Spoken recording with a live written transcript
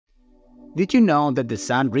Did you know that the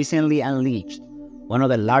sun recently unleashed one of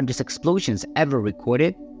the largest explosions ever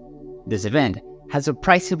recorded? This event has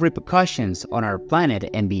surprising repercussions on our planet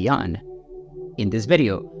and beyond. In this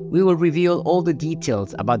video, we will reveal all the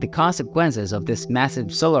details about the consequences of this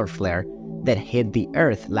massive solar flare that hit the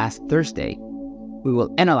Earth last Thursday. We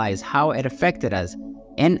will analyze how it affected us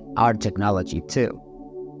and our technology too.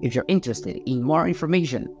 If you're interested in more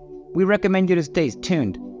information, we recommend you to stay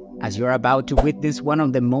tuned as you're about to witness one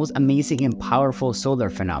of the most amazing and powerful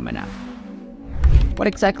solar phenomena. What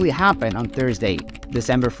exactly happened on Thursday,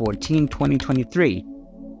 December 14, 2023?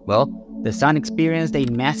 Well, the sun experienced a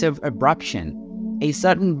massive eruption, a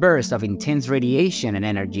sudden burst of intense radiation and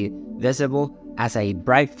energy visible as a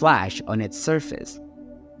bright flash on its surface.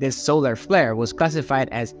 This solar flare was classified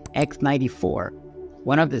as X94,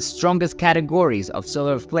 one of the strongest categories of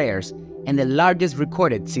solar flares and the largest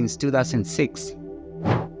recorded since 2006.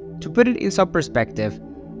 To put it in some perspective,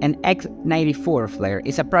 an X94 flare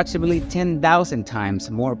is approximately 10,000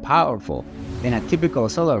 times more powerful than a typical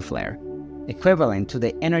solar flare, equivalent to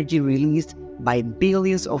the energy released by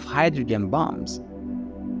billions of hydrogen bombs.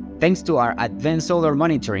 Thanks to our advanced solar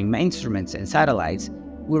monitoring instruments and satellites,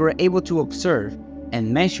 we were able to observe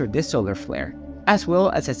and measure this solar flare, as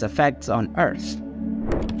well as its effects on Earth.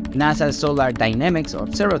 NASA's Solar Dynamics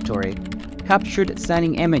Observatory captured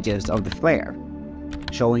stunning images of the flare,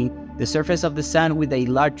 showing the surface of the sun with a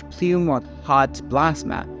large plume of hot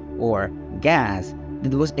plasma, or gas,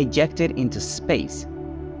 that was ejected into space.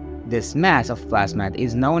 This mass of plasma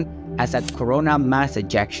is known as a coronal mass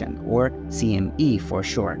ejection, or CME for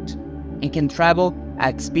short, and can travel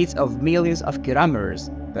at speeds of millions of kilometers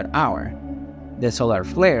per hour. The solar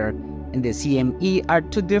flare and the CME are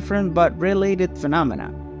two different but related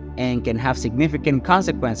phenomena, and can have significant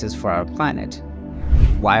consequences for our planet.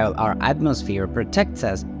 While our atmosphere protects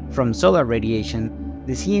us from solar radiation,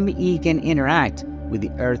 the CME can interact with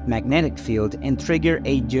the Earth's magnetic field and trigger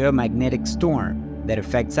a geomagnetic storm that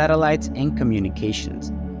affects satellites and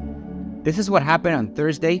communications. This is what happened on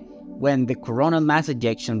Thursday when the coronal mass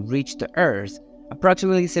ejection reached the Earth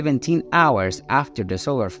approximately 17 hours after the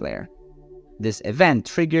solar flare. This event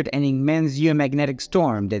triggered an immense geomagnetic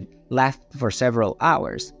storm that lasted for several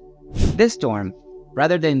hours. This storm,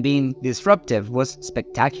 rather than being disruptive, was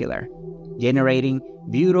spectacular, generating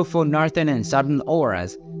beautiful northern and southern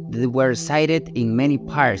auroras that were sighted in many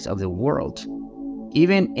parts of the world,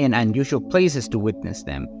 even in unusual places to witness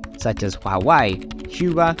them, such as Hawaii,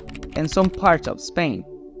 Cuba, and some parts of Spain.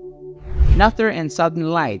 Northern and southern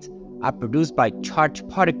lights are produced by charged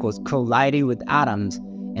particles colliding with atoms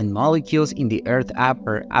and molecules in the Earth's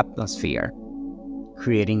upper atmosphere,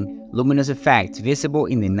 creating luminous effects visible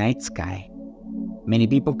in the night sky. Many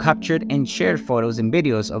people captured and shared photos and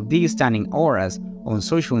videos of these stunning auroras on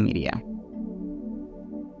social media.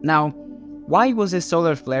 Now, why was this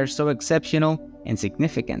solar flare so exceptional and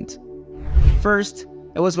significant? First,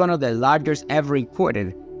 it was one of the largest ever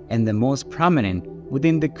recorded and the most prominent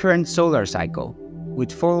within the current solar cycle,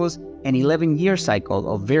 which follows an 11-year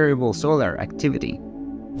cycle of variable solar activity.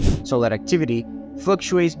 Solar activity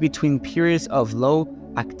fluctuates between periods of low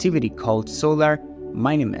activity called solar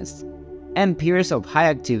minimus and periods of high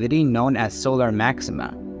activity known as solar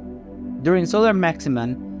maxima. During solar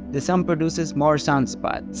maximum, the sun produces more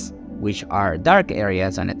sunspots, which are dark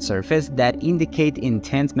areas on its surface that indicate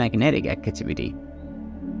intense magnetic activity.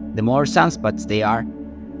 The more sunspots they are,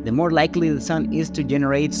 the more likely the sun is to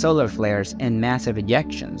generate solar flares and massive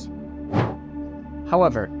ejections.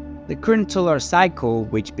 However, the current solar cycle,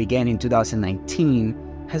 which began in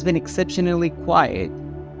 2019, has been exceptionally quiet,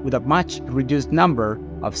 with a much reduced number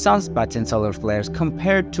of sunspots and solar flares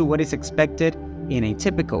compared to what is expected in a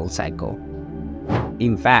typical cycle.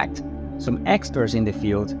 In fact, some experts in the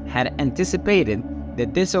field had anticipated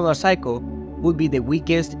that this solar cycle would be the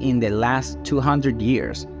weakest in the last 200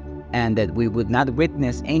 years, and that we would not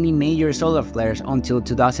witness any major solar flares until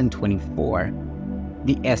 2024,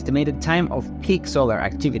 the estimated time of peak solar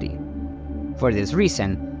activity. For this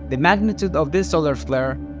reason, the magnitude of this solar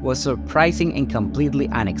flare was surprising and completely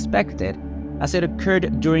unexpected, as it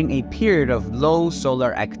occurred during a period of low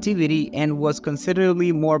solar activity and was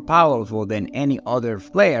considerably more powerful than any other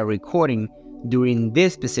flare recording during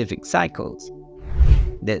these specific cycles.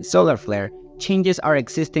 The solar flare changes our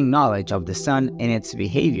existing knowledge of the sun and its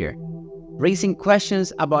behavior, raising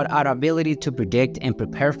questions about our ability to predict and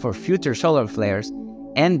prepare for future solar flares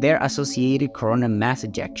and their associated coronal mass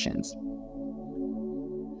ejections.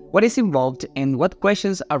 What is involved and what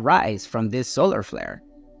questions arise from this solar flare?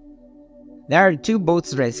 There are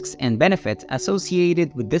both risks and benefits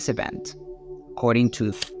associated with this event. According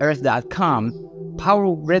to Earth.com,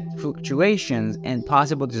 power grid fluctuations, and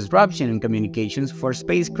possible disruption in communications for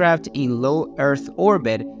spacecraft in low Earth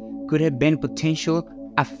orbit could have been potential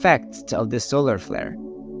effects of the solar flare.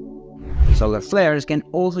 Solar flares can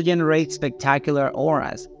also generate spectacular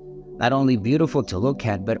auras, not only beautiful to look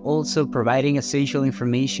at, but also providing essential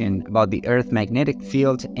information about the Earth's magnetic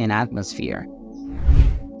field and atmosphere.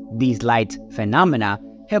 These light phenomena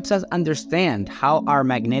helps us understand how our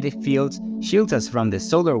magnetic fields shield us from the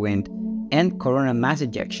solar wind and coronal mass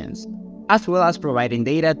ejections, as well as providing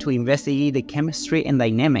data to investigate the chemistry and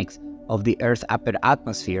dynamics of the Earth's upper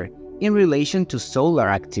atmosphere in relation to solar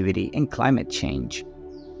activity and climate change.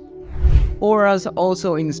 Auras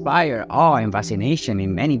also inspire awe and fascination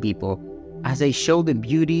in many people as they show the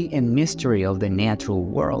beauty and mystery of the natural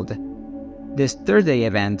world. This Thursday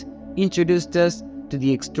event introduced us to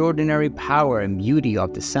the extraordinary power and beauty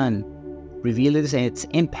of the sun, revealing its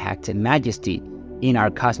impact and majesty in our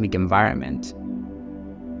cosmic environment.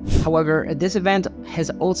 However, this event has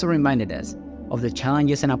also reminded us of the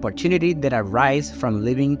challenges and opportunities that arise from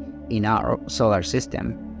living in our solar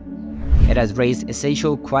system. It has raised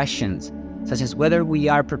essential questions, such as whether we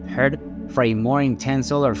are prepared for a more intense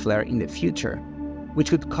solar flare in the future, which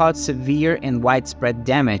could cause severe and widespread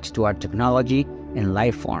damage to our technology and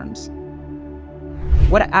life forms.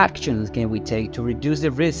 What actions can we take to reduce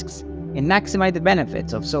the risks and maximize the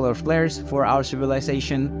benefits of solar flares for our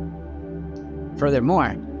civilization? Furthermore,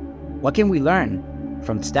 what can we learn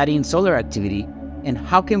from studying solar activity, and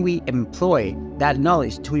how can we employ that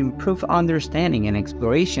knowledge to improve understanding and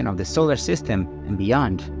exploration of the solar system and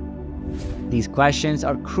beyond? These questions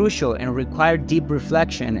are crucial and require deep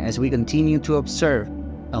reflection as we continue to observe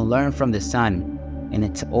and learn from the sun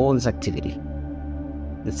and all its activity.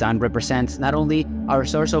 The sun represents not only our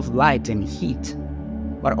source of light and heat,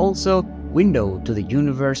 but also window to the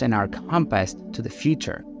universe and our compass to the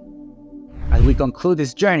future. As we conclude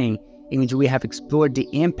this journey in which we have explored the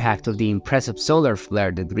impact of the impressive solar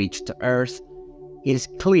flare that reached Earth, it is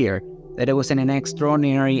clear that it was an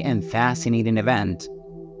extraordinary and fascinating event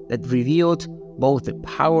that revealed both the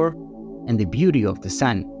power and the beauty of the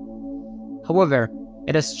sun. However,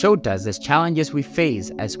 it has showed us the challenges we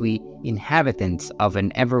face as inhabitants of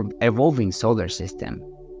an ever-evolving solar system.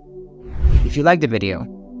 If you liked the video,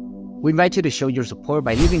 we invite you to show your support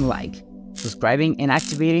by leaving a like, subscribing, and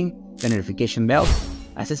activating the notification bell,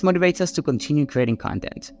 as this motivates us to continue creating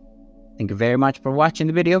content. Thank you very much for watching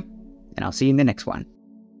the video, and I'll see you in the next one.